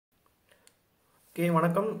Okay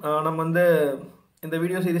வணக்கம். நம்ம வந்து இந்த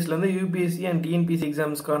வீடியோ சீரிஸ்ல வந்து UPSC and TNPSC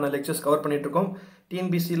எக்ஸாம்ஸ்க்கான lectures cover பண்ணிட்டு இருக்கோம்.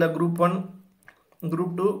 டிஎன்பிஎஸ்சியில் குரூப் 1,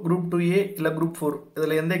 குரூப் 2, குரூப் 2A இல்லை குரூப் 4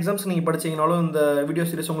 இதில் எந்த எக்ஸாம்ஸ் நீங்கள் படிச்சீங்கனாலும் இந்த வீடியோ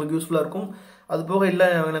சீரிஸ் உங்களுக்கு யூஸ்ஃபுல்லாக இருக்கும். அது போக இல்லை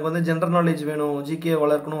எனக்கு வந்து ஜென்ரல் நாலேஜ் வேணும், ஜிகே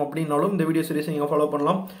வளர்க்கணும் அப்படின்னாலும் இந்த வீடியோ சீரிஸை நீங்கள் ஃபாலோ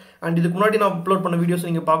பண்ணலாம். அண்ட் இதுக்கு முன்னாடி நான் அப்லோட் பண்ண வீடியோஸ்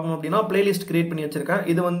நீங்கள் பார்க்கணும் அப்படின்னா பிளேலிஸ்ட் கிரியேட் பண்ணி வச்சிருக்கேன்.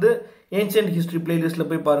 இது வந்து ஏன்ஷியன்ட் ஹிஸ்ட்ரி பிளேலிஸ்ட்டில்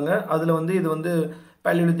போய் பாருங்கள். அதில் வந்து இது வந்து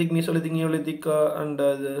பேலியோலித்திக், மீசோலித்திக், நியோலித்திக் அண்ட்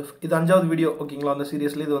இது 5வது வீடியோ. ஓகேங்களா, அந்த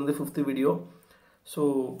சீரியஸில் இது வந்து 5th வீடியோ. ஸோ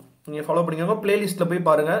நீங்கள் ஃபாலோ பண்ணிக்கோங்க, பிளேலிஸ்ட்டில் போய்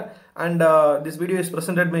பாருங்கள். And this video is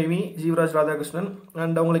presented by me Jeevaraj Radhakrishnan.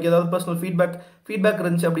 And உங்களுக்கு ஏதாவது பர்சனல் ஃபீட்பேக்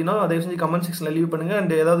இருந்துச்சு அப்படின்னா தயவு செஞ்சு கமெண்ட் செக்ஷனில் லீவ் பண்ணுங்கள்.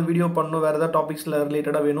 அண்ட் ஏதாவது வீடியோ பண்ணணும், வேறு ஏதாவது டாபிக்ஸில்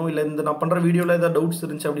ரிலேட்டடாக வேணும், இல்லை இந்த நான் பண்ணுற வீடியோவில் ஏதாவது டவுட்ஸ்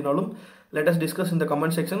இருந்துச்சு அப்படின்னாலும் லெட்டஸ் டிஸ்கஸ் இந்த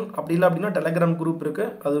கமெண்ட் செக்ஷன். அப்படி இல்லை அப்படின்னா டெலகிராம் குரூப்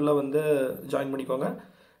இருக்குது, அதில் வந்து ஜாயின் பண்ணிக்கோங்க.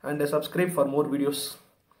 And subscribe for more videos.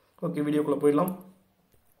 Okay, வீடியோக்குள்ளே போயிடலாம்.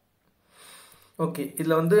 ஓகே,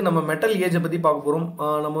 இதில் வந்து நம்ம மெட்டல் ஏஜை பற்றி பார்க்க போகிறோம்.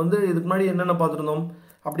 நம்ம வந்து இதுக்கு முன்னாடி என்னென்ன பார்த்துருந்தோம்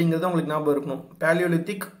அப்படிங்கிறது உங்களுக்கு ஞாபகம் இருக்கணும்.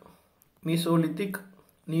 பேலியோலித்திக், மீசோலித்திக்,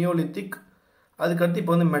 நியோலித்திக், அதுக்கடுத்து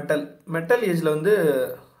இப்போ வந்து மெட்டல் ஏஜில் வந்து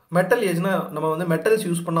மெட்டல் ஏஜ்னால் நம்ம வந்து மெட்டல்ஸ்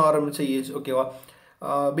யூஸ் பண்ண ஆரம்பித்த ஏஜ். ஓகேவா,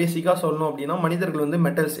 பேசிக்காக சொல்லணும் அப்படின்னா மனிதர்கள் வந்து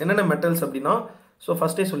மெட்டல்ஸ் என்னென்ன மெட்டல்ஸ் அப்படின்னா, ஸோ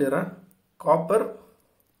ஃபஸ்ட்டே சொல்லிடுறேன், காப்பர்,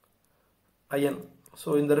 அயன். ஸோ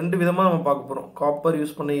இந்த 2 விதமாக நம்ம பார்க்க போகிறோம். காப்பர்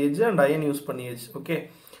யூஸ் பண்ண ஏஜ் அண்ட் அயன் யூஸ் பண்ண ஏஜ். ஓகே,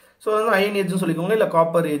 ஸோ வந்து அயன் ஏஜ்னு சொல்லிக்கோங்க, இல்லை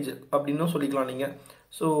காப்பர் ஏஜ் அப்படின்னும் சொல்லிக்கலாம் நீங்கள்.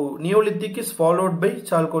 So Neolithic is followed by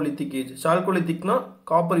chalcolithic age. சால்கோலித்திக்னா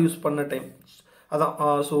copper use பண்ண டைம் அதான்.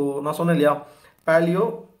 ஸோ நான் சொன்னேன் இல்லையா, பேலியோ,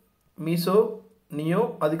 மீசோ, நியோ,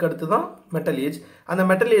 அதுக்கு அடுத்து தான் மெட்டல் ஏஜ். அந்த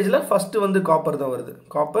மெட்டல் ஏஜில் ஃபஸ்ட்டு வந்து காப்பர் தான் வருது,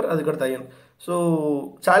 காப்பர், அதுக்கடுத்து அயன். ஸோ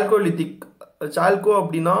சால்கோலித்திக், சால்கோ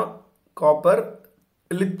அப்படின்னா காப்பர்,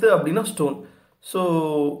 லித்து அப்படின்னா ஸ்டோன். ஸோ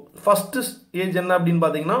ஃபஸ்ட்டு ஏஜ் என்ன அப்படின்னு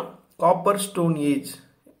பார்த்தீங்கன்னா காப்பர் ஸ்டோன் ஏஜ்.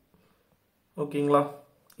 ஓகேங்களா,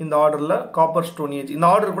 இந்த ஆர்டரில் காப்பர் ஸ்டோன் ஏஜ். இந்த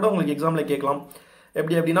ஆர்டர் கூட உங்களுக்கு எக்ஸாமில் கேட்கலாம்.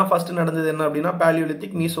 எப்படி அப்படின்னா ஃபஸ்ட்டு நடந்தது என்ன அப்படின்னா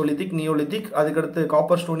பேலியோலித்திக், மீசோலித்திக், நியோலித்திக், அதுக்கடுத்து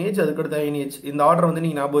காப்பர் ஸ்டோன் ஏஜ், அதுக்கடுத்து அயன் ஏஜ். இந்த ஆர்டர் வந்து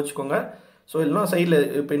நீங்கள் ஞாபகம் வச்சுக்கோங்க. ஸோ இல்லைனா சைடில்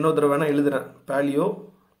இப்போ இன்னொரு தடவை வேணால் எழுதுகிறேன். Paleo,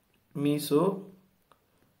 meso,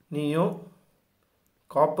 neo,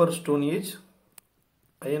 copper stone age,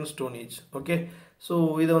 iron stone age. Okay, so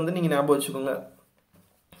இதை வந்து நீங்கள் ஞாபகம் வச்சுக்கோங்க.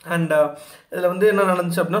 அண்ட் இதில் வந்து என்ன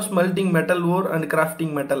நடந்துச்சு அப்படின்னா smelting metal wore and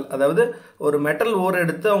grafting metal. அதாவது ஒரு மெட்டல் ஓர்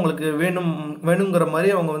எடுத்து அவங்களுக்கு வேணுங்கிற மாதிரி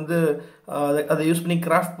அவங்க வந்து அதை யூஸ் பண்ணி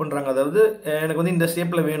கிராஃப்ட் பண்ணுறாங்க. அதாவது எனக்கு வந்து இந்த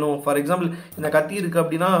ஷேப்பில் வேணும். ஃபார் எக்ஸாம்பிள் இந்த கத்தி இருக்குது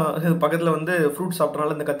அப்படின்னா பக்கத்தில் வந்து ஃப்ரூட்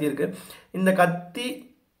சாப்பிட்றனால இந்த கத்தி இருக்குது. இந்த கத்தி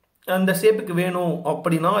அந்த ஷேப்புக்கு வேணும்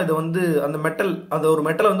அப்படின்னா இதை வந்து அந்த ஒரு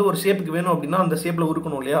மெட்டல் வந்து ஒரு ஷேப்புக்கு வேணும் அப்படின்னா அந்த ஷேப்பில்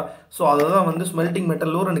உருக்கணும் இல்லையா. ஸோ அதை தான் வந்து smelting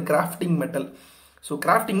metal wore and grafting metal. So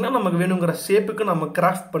கிராஃப்டிங்னா நமக்கு வேணுங்கிற ஷேப்புக்கு நம்ம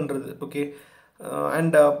கிராஃப்ட் பண்ணுறது. Okay,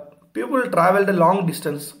 and people travelled long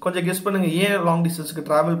distance. கொஞ்சம் கெஸ் பண்ணுங்கள் ஏன் லாங் டிஸ்டன்ஸுக்கு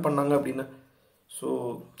ட்ராவல் பண்ணாங்க அப்படின்னு. ஸோ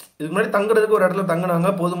இதுக்கு முன்னாடி தங்குறதுக்கு ஒரு இடத்துல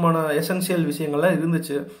தங்கினாங்க, போதுமான எசென்சியல் விஷயங்கள்லாம்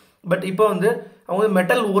இருந்துச்சு. பட் இப்போ வந்து அவங்க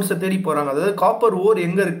மெட்டல் ஓர்ஸை தேடி போகிறாங்க. அதாவது காப்பர் ஓர்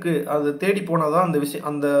எங்கே இருக்குது அது தேடி போனால் தான்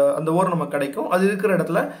அந்த ஓர் நமக்கு கிடைக்கும். அது இருக்கிற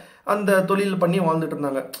இடத்துல அந்த தொழில் பண்ணி வாழ்ந்துட்டு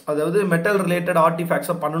இருந்தாங்க. அதாவது மெட்டல் ரிலேட்டட்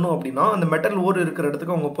ஆர்டிஃபேக்ட்ஸை பண்ணணும் அப்படின்னா அந்த மெட்டல் ஓர் இருக்கிற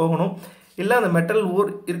இடத்துக்கு அவங்க போகணும், இல்லை அந்த மெட்டல் ஓர்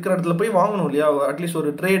இருக்கிற இடத்துல போய் வாங்கணும் இல்லையா. அட்லீஸ்ட்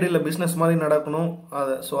ஒரு ட்ரேடு இல்லை பிஸ்னஸ் மாதிரி நடக்கணும்.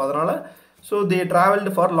 ஸோ அதனால் தே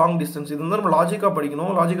ட்ராவல்டு ஃபார் லாங் டிஸ்டன்ஸ். இது வந்து நம்ம லாஜிக்காக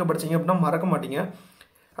படிக்கணும். லாஜிக்காக படிச்சிங்க அப்படின்னா மறக்க மாட்டீங்க.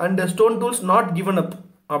 And stone tools not given up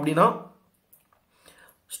அப்படின்னா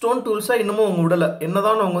ஸ்டோன் டூல்ஸை இன்னமும் அவங்க விடலை.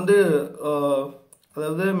 என்னதான் அவங்க வந்து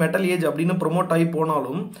அதாவது மெட்டல் ஏஜ் அப்படின்னு ப்ரொமோட் ஆகி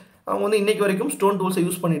போனாலும் அவங்க வந்து இன்றைக்கி வரைக்கும் ஸ்டோன் டூல்ஸை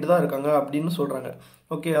யூஸ் பண்ணிட்டு தான் இருக்காங்க அப்படின்னு சொல்கிறாங்க.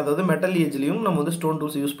 ஓகே, அதாவது மெட்டல் ஏஜ்லேயும் நம்ம வந்து ஸ்டோன்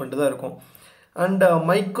டூல்ஸை யூஸ் பண்ணிட்டு தான் இருக்கோம். And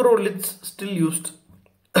மைக்ரோலித்ஸ் still used.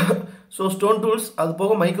 So stone tools அது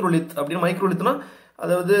போக மைக்ரோலித் அப்படின்னு, மைக்ரோலித்னா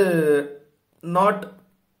அதாவது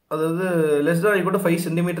அதாவது லெஸ் தான் ஈக்குவல் டு 5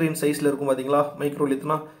 சென்டிமீட்டர் இன் சைஸில் இருக்கும் பார்த்தீங்களா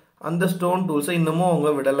மைக்ரோலித்னா. அந்த ஸ்டோன் டூல்ஸை இன்னமும் அவங்க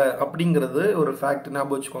விடலை அப்படிங்கிறது ஒரு ஃபேக்ட்,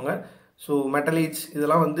 ஞாபகம் வச்சுக்கோங்க. ஸோ மெட்டல் ஏஜ்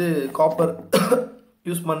இதெல்லாம் வந்து காப்பர்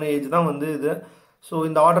யூஸ் பண்ண ஏஜ் தான் வந்து இது. ஸோ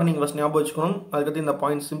இந்த ஆர்டர் நீங்கள் ஃபஸ்ட் ஞாபகம் வச்சுக்கணும். அதுக்கடுத்து இந்த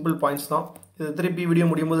பாயிண்ட்ஸ் சிம்பிள் பாயிண்ட்ஸ் தான். இது திருப்பி வீடியோ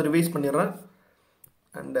முடியும் போது ரிவைஸ் பண்ணிடுறேன்.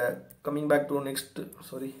 And coming back to next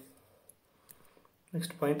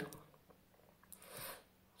point.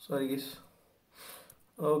 Sorry guys.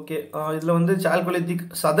 Okay, இதில் வந்து சால்கோலித்திக்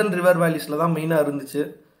சதர்ன் ரிவர் வேலிஸில் தான் மெயினாக இருந்துச்சு.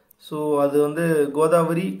 ஸோ அது வந்து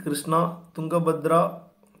கோதாவரி, கிருஷ்ணா, துங்கபத்ரா,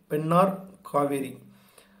 பெண்ணார், காவேரி.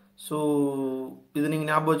 ஸோ இது நீங்கள்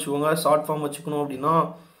ஞாபகம் வச்சுக்கோங்க. ஷார்ட் ஃபார்ம் வச்சுக்கணும் அப்படின்னா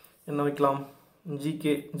என்ன வைக்கலாம்,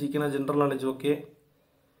 ஜிகேனா general knowledge. Okay,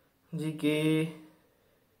 GK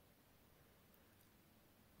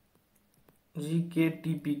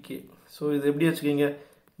DPK. So இது எப்படி வச்சுக்கிங்க,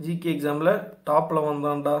 ஜிகே எக்ஸாமில் டாப்பில்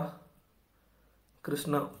வந்தான்டா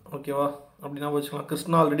கிருஷ்ணா. ஓகேவா, அப்படின்னா வச்சுக்கலாம்.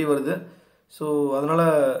 கிருஷ்ணா ஆல்ரெடி வருது. ஸோ அதனால்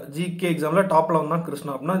ஜிகே எக்ஸாமில் டாப்பில் வந்தால்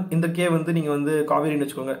கிருஷ்ணா அப்படின்னா இந்த கே வந்து நீங்கள் வந்து காவேரின்னு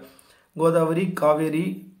வச்சுக்கோங்க. கோதாவரி, காவேரி,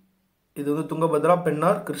 இது வந்து துங்கபத்ரா,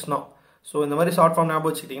 பெண்ணார், கிருஷ்ணா. ஸோ இந்த மாதிரி ஷார்ட் ஃபார்ம் ஞாபகம்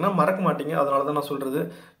வச்சுக்கிட்டிங்கன்னா மறக்க மாட்டீங்க. அதனால தான் நான் சொல்கிறது.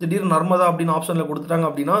 திடீர்னு நர்மதா அப்படின்னு ஆப்ஷனில் கொடுத்துட்டாங்க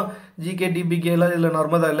அப்படின்னா ஜிகே டிபிகேல இல்லை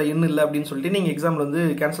நர்மதா இல்லை என்ன இல்லை அப்படின்னு சொல்லிட்டு நீங்கள் எக்ஸாமில் வந்து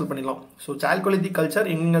கேன்சல் பண்ணிடலாம். ஸோ சால்கோலித்திக்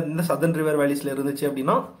கல்ச்சர் எங்கே இந்த சதர்ன் ரிவர் வேலிஸில் இருந்துச்சு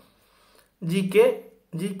அப்படின்னா ஜிகே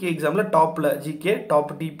எக்ஸாமில் டாப்பில் ஜிகே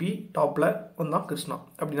டாப் டிபி டாப்பில் வந்தால் கிருஷ்ணா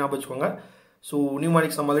அப்படி ஞாபகம் வச்சுக்கோங்க. ஸோ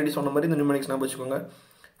நியூமானிக்ஸ் நம்ம ஆல்ரெடி சொன்ன மாதிரி இந்த நியூமானிக்ஸ் ஞாபகம் வச்சுக்கோங்க.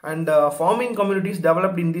 And farming communities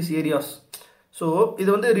developed in these areas. So இது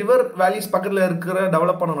வந்து ரிவர் வேலிஸ் பக்கத்தில் இருக்கிற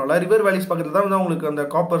டெவலப் ஆனதுனால, ரிவர் வேலிஸ் பக்கத்தில் தான் வந்து அவங்களுக்கு அந்த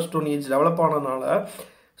காப்பர் ஸ்டோன் ஏஜ் டெவலப் ஆனதுனால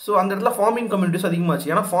ஸோ அந்த இடத்துல ஃபார்மிங் கம்யூனிட்டிஸ் அதிகமாச்சு.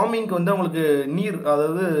 ஏன்னா ஃபார்மிங்க்கு வந்து அவங்களுக்கு நீர்,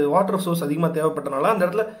 அதாவது வாட்டர் சோர்ஸ் அதிகமாக தேவைப்பட்டனால அந்த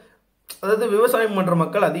இடத்துல அதாவது விவசாயம் பண்ணுற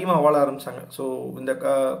மக்கள் அதிகமாக வாழ ஆரம்பித்தாங்க. ஸோ இந்த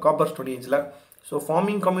காப்பர் ஸ்டோன் ஏஜில் ஸோ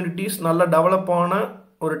ஃபார்மிங் கம்யூனிட்டிஸ் நல்லா டெவலப் ஆன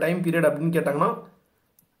ஒரு டைம் பீரியட் அப்படின்னு கேட்டாங்கன்னா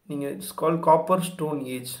நீங்கள் it's call copper stone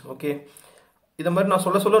age. Okay, இதை மாதிரி நான்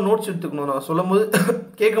சொல்ல நோட்ஸ் எடுத்துக்கணும். நான் சொல்லும்போது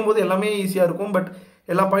கேட்கும்போது எல்லாமே ஈஸியாக இருக்கும். பட்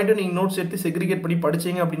எல்லா பாயிண்ட்டும் நீங்கள் நோட்ஸ் எடுத்து செக்ரிகேட் பண்ணி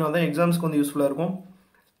படிச்சிங்க அப்படின்னா தான் எக்ஸாம்ஸ்க்கு வந்து யூஸ்ஃபுல்லாக இருக்கும்.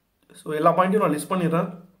 ஸோ எல்லா பாயிண்ட்டையும் நான் லிஸ்ட் பண்ணிடுறேன்.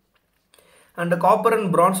 And copper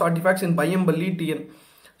and France artefacts in Payyampalli TN.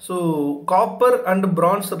 So copper and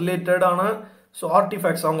France ரிலேட்டடான ஸோ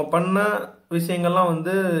ஆர்டிஃபேக்ட்ஸ் அவங்க பண்ண விஷயங்கள்லாம்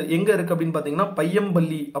வந்து எங்கே இருக்குது அப்படின்னு பார்த்தீங்கன்னா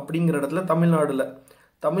பையம்பள்ளி அப்படிங்கிற இடத்துல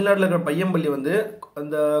தமிழ்நாட்டில் இருக்கிற பையம்பள்ளி வந்து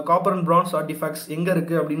அந்த காப்பர் அண்ட் பிரான்ஸ் ஆர்டிஃபேக்ட்ஸ் எங்கே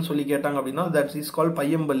இருக்குது அப்படின்னு சொல்லி கேட்டாங்க அப்படின்னா that is call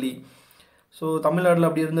Payyampalli. So தமிழ்நாட்டில்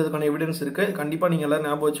அப்படி இருந்ததுக்கான எவிடன்ஸ் இருக்குது. கண்டிப்பாக நீங்கள் எல்லோரும்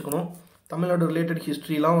ஞாபகம் வச்சுக்கணும். தமிழ்நாடு ரிலேட்டட்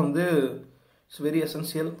ஹிஸ்ட்ரிலாம் வந்து it's very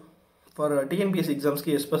essential for TNPSC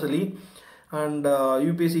எக்ஸாம்ஸ்க்கு especially and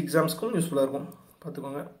UPSC எக்ஸாம்ஸ்க்கும் யூஸ்ஃபுல்லாக இருக்கும்,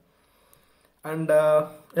 பார்த்துக்கோங்க. அண்ட்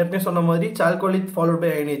ஏற்கனவே சொன்ன மாதிரி சால்கோலித் ஃபாலோட்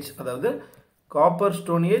பை அயனேஜ், அதாவது copper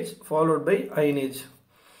stone age followed by அயனேஜ்.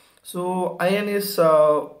 So iron is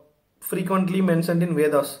frequently mentioned இன்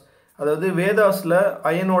வேதாஸ். அதாவது வேதாஸில்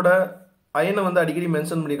அயனை வந்து அடிக்கடி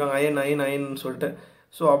மென்ஷன் பண்ணியிருக்காங்க, அயன் சொல்லிட்டு.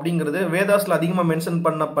 ஸோ அப்படிங்கிறது வேதாஸில் அதிகமாக மென்ஷன்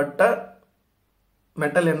பண்ணப்பட்ட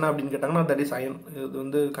மெட்டல் என்ன அப்படின்னு கேட்டாங்கன்னா தட் இஸ் அயன். இது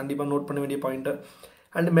வந்து கண்டிப்பாக நோட் பண்ண வேண்டிய point.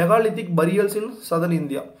 And megalithic burials in southern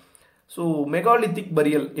India. So megalithic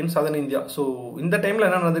பரியல் in southern India. So இந்த டைமில்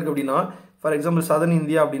என்ன நடந்திருக்கு அப்படின்னா, ஃபார் எக்ஸாம்பிள் சதர்ன்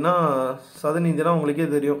இந்தியா அப்படின்னா சதர்ன் இந்தியானா உங்களுக்கே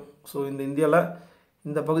தெரியும். ஸோ இந்த இந்தியாவில்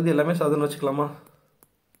இந்த பகுதி எல்லாமே சதர்ன் வச்சுக்கலாமா.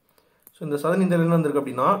 ஸோ இந்த சதர்ன் இந்தியாவில் என்ன வந்திருக்கு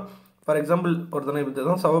அப்படின்னா, ஃபார் எக்ஸாம்பிள் ஒருத்தனை இப்படி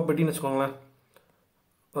தான் சவப்பெட்டின்னு வச்சுக்கோங்களேன்.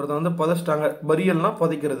 ஒருத்தன் வந்து புதைச்சிட்டாங்க, பரியல்னால்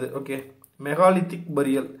புதைக்கிறது. ஓகே, மெகாலித்திக்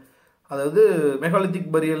பரியல், அதாவது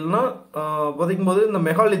மெகாலித்திக் பரியல்னால் புதைக்கும் போது இந்த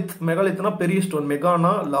மெகாலித்னா பெரிய ஸ்டோன்,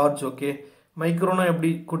 மெகானா லார்ஜ். ஓகே, மைக்ரோனா எப்படி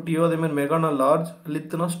குட்டியோ அதேமாதிரி மெகானா லார்ஜ்,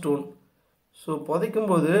 லித்னா ஸ்டோன். ஸோ புதைக்கும்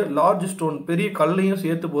போது லார்ஜ் ஸ்டோன் பெரிய கல்லையும்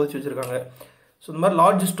சேர்த்து புதைச்சி வச்சுருக்காங்க. ஸோ இந்த மாதிரி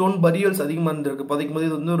லார்ஜ் ஸ்டோன் பரியல்ஸ் அதிகமாக இருந்திருக்கு. புதைக்கும் போது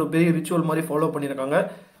இது வந்து ஒரு பெரிய ரிச்சுவல் மாதிரி ஃபாலோ பண்ணியிருக்காங்க.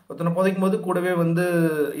 ஒருத்தனை புதைக்கும் போது கூடவே வந்து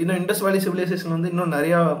இன்னும் இண்டஸ் வேலி சிவிலைசேஷன் வந்து இன்னும்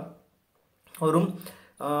நிறையா வரும்.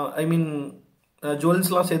 ஐ மீன்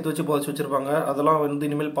ஜுவல்ஸ்லாம் சேர்த்து வச்சு புதைச்சி வச்சுருப்பாங்க. அதெல்லாம் வந்து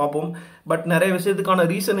இனிமேல் பார்ப்போம். பட் நிறைய விஷயத்துக்கான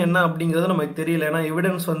ரீசன் என்ன அப்படிங்கிறது நமக்கு தெரியல. ஏன்னா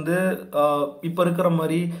எவிடன்ஸ் வந்து இப்போ இருக்கிற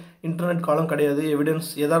மாதிரி இன்டர்நெட் காலம் கிடையாது. எவிடன்ஸ்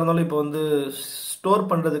எதாக இருந்தாலும் இப்போ வந்து ஸ்டோர்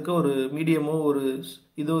பண்ணுறதுக்கு ஒரு மீடியமோ ஒரு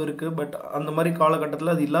இதுவும் இருக்குது. பட் அந்த மாதிரி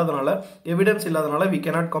காலகட்டத்தில் அது இல்லாதனால, எவிடன்ஸ் இல்லாதனால we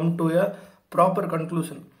cannot come to a proper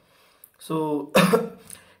conclusion. So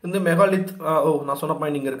இந்த மெகாலித் நான் சொன்ன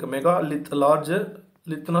பாயிண்ட் இங்கே இருக்குது. Megalith large,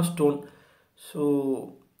 லித்னா stone. ஸோ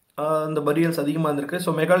அந்த பரியல்ஸ் அதிகமாக இருந்திருக்கு.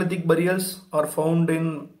 So megalithic burials are found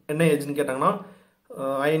in என்ன ஏஜ்னு கேட்டாங்கன்னா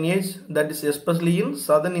iron age, that is especially in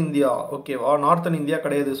southern India. ஓகேவா, நார்த்தன் இந்தியா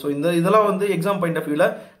கிடையாது. ஸோ இதெல்லாம் வந்து எக்ஸாம் பாயிண்ட் ஆஃப் வியூவில்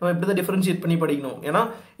நம்ம இப்படி தான் டிஃப்ரென்ஷியேட் பண்ணி படிக்கணும். ஏன்னா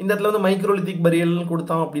இந்த இடத்துல வந்து மைக்ரோலித்திக் பரியல்னு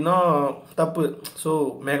கொடுத்தோம் அப்படின்னா தப்பு. So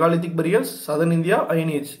megalithic burials, southern India,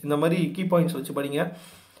 iron age, இந்த மாதிரி கீ பாயிண்ட்ஸ் வச்சு படிங்க.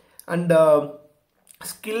 அண்ட்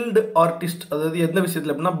ஸ்கில்டு ஆர்டிஸ்ட், அதாவது எந்த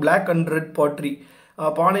விஷயத்தில் அப்படின்னா பிளாக் அண்ட் ரெட் பாட்ரி,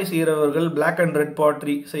 பானை செய்கிறவர்கள், பிளாக் அண்ட் ரெட்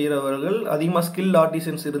பாட்ரி செய்கிறவர்கள், அதிகமாக ஸ்கில்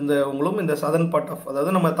ஆர்டிசன்ஸ் இருந்தவங்களும் இந்த சதர்ன் பார்ட் ஆஃப்,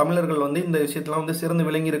 அதாவது நம்ம தமிழர்கள் வந்து இந்த விஷயத்தெலாம் வந்து சிறந்து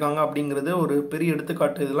விளங்கியிருக்காங்க அப்படிங்கிறது ஒரு பெரிய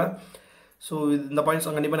எடுத்துக்காட்டு இதில். ஸோ இந்த பாயிண்ட்ஸ்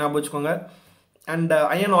கண்டிப்பாக ஞாபகம் வச்சுக்கோங்க. And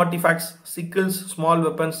iron artefacts, sickle's, small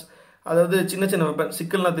weapons, அதாவது சின்ன சின்ன வெப்பன்.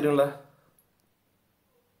 சிக்கிள்லாம் தெரியும்ல,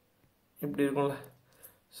 இப்படி இருக்கும்ல.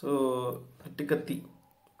 ஸோ கத்தி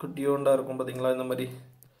குட்டியோண்டாக இருக்கும் பார்த்தீங்களா, இந்த மாதிரி.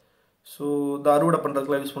 ஸோ இந்த அறுவடை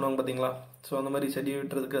பண்ணுறதுக்குலாம் யூஸ் பண்ணுவாங்க பார்த்தீங்களா. ஸோ அந்த மாதிரி செடி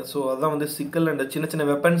விட்டுறதுக்கு. ஸோ அதுதான் வந்து சிக்கல். அண்ட் சின்ன சின்ன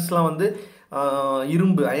வெப்பன்ஸ்லாம் வந்து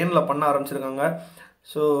இரும்பு அயனில் பண்ண ஆரம்பிச்சிருக்காங்க.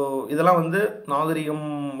 ஸோ இதெல்லாம் வந்து நாகரிகம்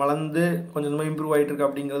வளர்ந்து கொஞ்சம் கொஞ்சமாக இம்ப்ரூவ் ஆகிட்டு இருக்கு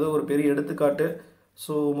அப்படிங்கிறது ஒரு பெரிய எடுத்துக்காட்டு.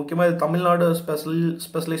 ஸோ முக்கியமாக இது தமிழ்நாடு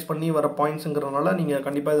ஸ்பெஷலைஸ் பண்ணி வர பாயிண்ட்ஸுங்கிறதுனால நீங்கள்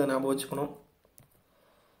கண்டிப்பாக இதை ஞாபகம் வச்சுக்கணும்.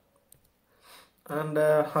 அண்ட்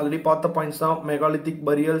ஆல்ரெடி பார்த்த பாயிண்ட்ஸ் தான் மெகாலித்திக்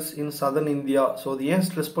பரியல்ஸ் இன் சதர்ன் இந்தியா. ஸோ அது ஏன்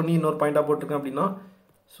ஸ்ட்ரெஸ் பண்ணி இன்னொரு பாயிண்டாக போட்டிருக்கேன் அப்படின்னா,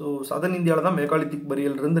 ஸோ சதர்ன் இந்தியாவில் தான் மெகாலித்திக்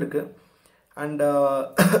பரியல் இருந்திருக்கு. அண்ட்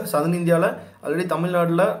சதன் இந்தியாவில் ஆல்ரெடி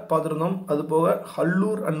தமிழ்நாட்டில் பார்த்துருந்தோம். அது போக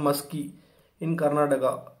ஹல்லூர் அண்ட் மஸ்கி இன்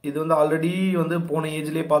கர்நாடகா. இது வந்து ஆல்ரெடி வந்து போன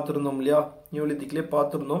ஏஜ்லேயே பார்த்துருந்தோம் இல்லையா, நியோலித்திக்லேயே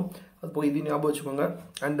பார்த்துருந்தோம். அது போய் இது ஞாபகம் வச்சுக்கோங்க.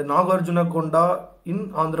 அண்ட் நாகார்ஜுன கொண்டா இன்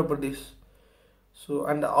ஆந்திர பிரதேஷ். ஸோ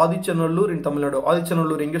அண்ட் ஆதிச்சநல்லூர் இன் தமிழ்நாடு.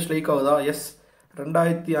 ஆதிச்சநல்லூர் எங்கேயோ ஸ்ட்ரைக் ஆகுதா? எஸ்,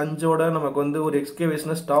 2005 நமக்கு வந்து ஒரு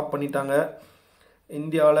எக்ஸ்கவேஷனை ஸ்டாப் பண்ணிட்டாங்க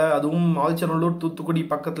இந்தியாவில். அதுவும் ஆதிச்சநல்லூர் தூத்துக்குடி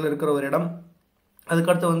பக்கத்தில் இருக்கிற ஒரு இடம்.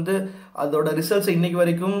 அதுக்கடுத்து வந்து அதோட ரிசல்ட்ஸ் இன்றைக்கி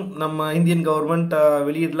வரைக்கும் நம்ம இந்தியன் கவர்மெண்ட்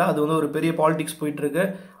வெளியிடல. அது வந்து ஒரு பெரிய பாலிடிக்ஸ் போயிட்டுருக்கு.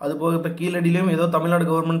 அது போக இப்போ கீழடியிலையும் ஏதோ தமிழ்நாடு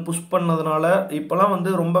கவர்மெண்ட் புஷ் பண்ணதுனால, இப்போலாம்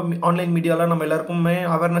வந்து ரொம்ப ஆன்லைன் மீடியாவில் நம்ம எல்லாருக்குமே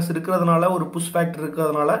அவேர்னஸ் இருக்கிறதுனால, ஒரு புஷ் ஃபேக்டர்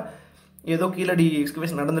இருக்கிறதுனால ஏதோ கீழடி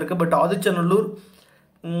எக்ஸ்கவேஷன் நடந்திருக்கு. பட் ஆதிச்சநல்லூர்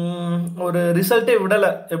ஒரு ரிசல்ட்டே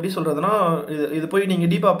விடலை. எப்படி சொல்கிறதுனா, இது போய்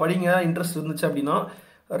நீங்கள் டீப்பாக படிங்க இன்ட்ரெஸ்ட் இருந்துச்சு அப்படின்னா.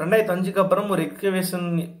 2005 அப்புறம் ஒரு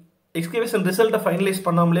எக்ஸ்கவேஷன் ரிசல்ட்டை ஃபைனலைஸ்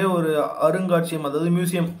பண்ணாமலே ஒரு அருங்காட்சியம், அதாவது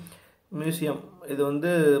மியூசியம் இது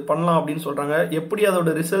வந்து பண்ணலாம் அப்படின்னு சொல்கிறாங்க. எப்படி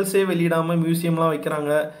அதோட ரிசல்ட்ஸே வெளியிடாமல் மியூசியம்லாம்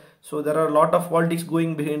வைக்கிறாங்க. So there are lot of politics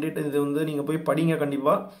going behind it. இது வந்து நீங்கள் போய் படிங்க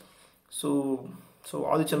கண்டிப்பாக. ஸோ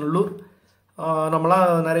ஆதிச்சநல்லூர் நம்மளாம்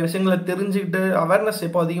நிறைய விஷயங்களை தெரிஞ்சுக்கிட்டு அவேர்னஸ்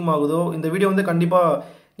எப்போ அதிகமாகுதோ, இந்த வீடியோ வந்து கண்டிப்பாக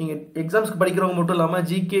நீங்கள் எக்ஸாம்ஸ்க்கு படிக்கிறவங்க மட்டும் இல்லாமல்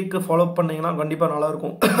ஜிகேக்கு ஃபாலோ பண்ணிங்கன்னா கண்டிப்பாக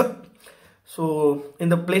நல்லாயிருக்கும். ஸோ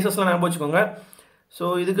இந்த பிளேசஸ்லாம் ஞாபகம் வச்சுக்கோங்க. ஸோ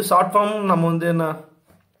இதுக்கு ஷார்ட் ஃபார்ம் நம்ம வந்து என்ன,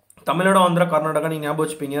 தமிழ்நாடு, ஆந்திரா, கர்நாடகா நீங்கள் ஞாபகம்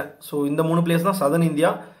வச்சுப்பீங்க. ஸோ இந்த 3 பிளேஸ் தான் சதன்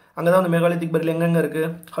இந்தியா. அங்கே தான் வந்து மெகாலித்திக் பரில் எங்கெங்கே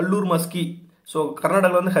இருக்குது. ஹல்லூர் மஸ்கி. ஸோ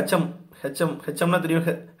கர்நாடகாவில் வந்து ஹெச்எம்னா தெரியும்,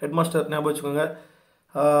 ஹெட் மாஸ்டர், ஞாபகம் வச்சுக்கோங்க.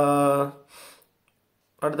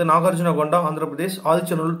 அடுத்து நாகார்ஜுன கொண்டா ஆந்திர பிரதேஷ்,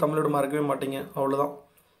 ஆதிச்சநல்லூர் தமிழ்நாடு மறக்கவே மாட்டீங்க. அவ்வளோதான்.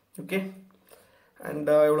 ஓகே. அண்ட்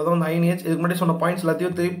இவ்வளோதான் வந்து ஐஎன்ஏஹெச். இதுக்கு முன்னாடி சொன்ன பாயிண்ட்ஸ்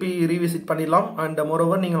எல்லாத்தையும் திருப்பி ரீவிசிட் பண்ணிடலாம். அண்ட்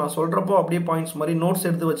மோரோவர் நீங்கள் நான் சொல்கிறப்போ அப்படியே பாயிண்ட்ஸ் மாதிரி நோட்ஸ்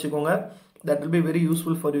எடுத்து வச்சுக்கோங்க. That will be very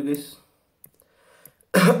useful for you guys.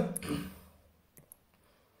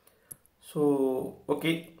 So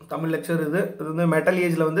okay, Tamil lecture இது வந்து மெட்டல்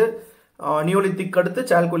ஏஜில் வந்து நியோலித்திக் அடுத்து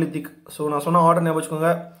சால்கோலித்திக். ஸோ நான் சொன்ன ஆர்டர் ஞாபகம்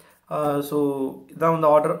வச்சுக்கோங்க. ஸோ இதுதான்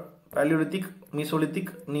வந்து ஆர்டர்: பேலியோலித்திக்,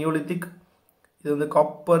 மீசோலித்திக், நியோலித்திக், இது வந்து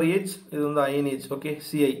காப்பர் ஏஜ், இது வந்து iron age. Okay,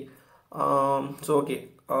 CI. So okay,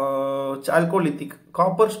 chalcolithic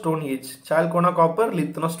copper stone age. சால்கோனா copper,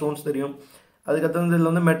 லித்னா stones தெரியும். அதுக்கடுத்து வந்து இதில்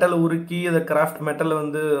வந்து மெட்டலை உருக்கி அதை கிராஃப்ட் மெட்டலை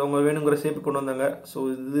வந்து அவங்க வேணுங்கிற ஷேப்பு கொண்டு வந்தாங்க. ஸோ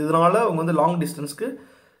இதனால் அவங்க வந்து லாங் டிஸ்டன்ஸ்க்கு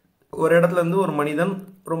ஒரு இடத்துலேருந்து ஒரு மனிதன்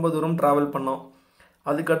ரொம்ப தூரம் ட்ராவல் பண்ணோம்.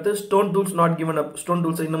 அதுக்கடுத்து stone tools not given up. Stone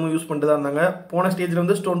டூல்ஸை இன்னமும் யூஸ் பண்ணிட்டு தான் இருந்தாங்க. போன ஸ்டேஜில்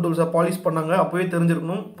வந்து ஸ்டோன் டூல்ஸை பாலிஷ் பண்ணாங்க. அப்போவே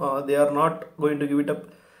தெரிஞ்சிருக்கணும் they are not going to give it up.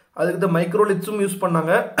 அதுக்கு மைக்ரோலித்ஸும் யூஸ்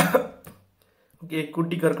பண்ணாங்க. ஓகே,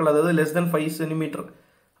 குட்டி கற்கள், அதாவது less than 5 centimetre,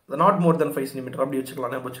 not more then 5 centimetre அப்படி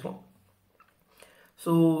வச்சுக்கலாம், ஞாபகம் வச்சுக்கலாம்.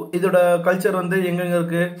 ஸோ இதோட கல்ச்சர் வந்து எங்கெங்கே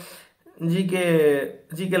இருக்குது?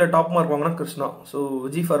 ஜிகேல டாப் மார்க் வாங்கினா Krishna. So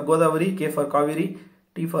G for Godavari, K for Kaveri,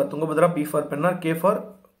 D for Tungabhadra, B for Pennar, K for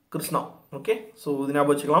Krishna. Okay, so இது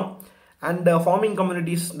ஞாபகம் வச்சுக்கலாம். அண்ட் ஃபார்மிங்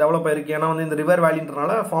கம்யூனிட்டிஸ் டெவலப் ஆயிருக்கு. ஏன்னா வந்து இந்த ரிவர்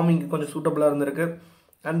வேலின்றனால ஃபார்மிங்க்கு கொஞ்சம் சூட்டபுளாக இருந்திருக்கு.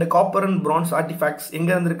 And copper and France artefacts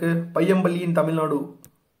எங்கே இருந்திருக்கு? பையம்பள்ளி இன் தமிழ்நாடு.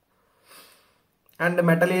 அண்ட்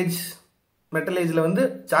மெட்டல் ஏஜில் வந்து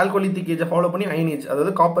சால்கோலித்திக் ஏஜை ஃபாலோ பண்ணி அயன் ஏஜ்,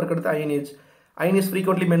 அதாவது காப்பருக்கு அடுத்து iron age. Iron is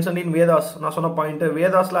frequently mention in Vedas. நான் சொன்ன பாயிண்ட்,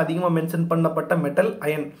 வேதாஸில் அதிகமாக மென்ஷன் பண்ணப்பட்ட metal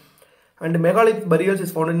iron. And megalith burials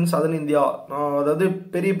is founded in Sathan India. அதாவது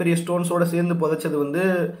பெரிய பெரிய ஸ்டோன்ஸோடு சேர்ந்து புதைச்சது வந்து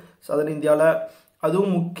சதன் இந்தியாவில்.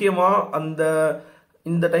 அதுவும் முக்கியமாக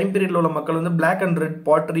இந்த டைம் பீரியடில் உள்ள மக்கள் வந்து பிளாக் அண்ட் ரெட்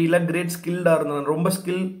பாட்ரியில் கிரேட் ஸ்கில்டாக இருந்தாங்க. ரொம்ப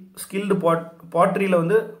ஸ்கில்டு பாட்ரியில்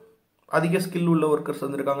வந்து அதிக ஸ்கில் உள்ள ஒர்க்கர்ஸ்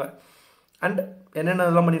வந்திருக்காங்க. அண்ட் என்னென்ன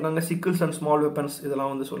இதெல்லாம் பண்ணியிருக்காங்க? சிக்கிள்ஸ் அண்ட் ஸ்மால் வெப்பன்ஸ்,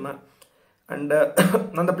 இதெல்லாம் வந்து சொன்னேன். அண்ட்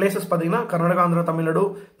அந்த பிளேசஸ் பார்த்தீங்கன்னா கர்நாடகா, ஆந்திரா,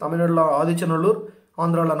 தமிழ்நாடுல ஆதிச்சநல்லூர்,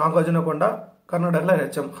 ஆந்திராவில் நாகார்ஜுன கொண்டா, கர்நாடகாவில்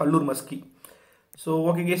HM Hallur Maski. So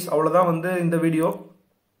okay case, அவ்வளோதான் வந்து இந்த வீடியோ.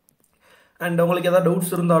 அண்ட் உங்களுக்கு எதாவது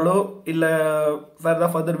டவுட்ஸ் இருந்தாலோ இல்லை வேறு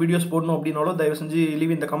ஏதாவது ஃபர்தர் வீடியோஸ் போடணும் அப்படின்னாலோ தயவு செஞ்சு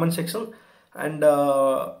லீவ் இந்த comment section. And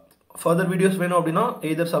further videos வேணும் அப்படின்னா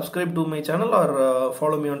either subscribe to my channel R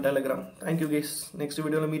follow me on Telegram. Thank you case. Next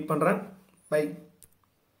வீடியோவில் மீட் பண்ணுறேன். பை.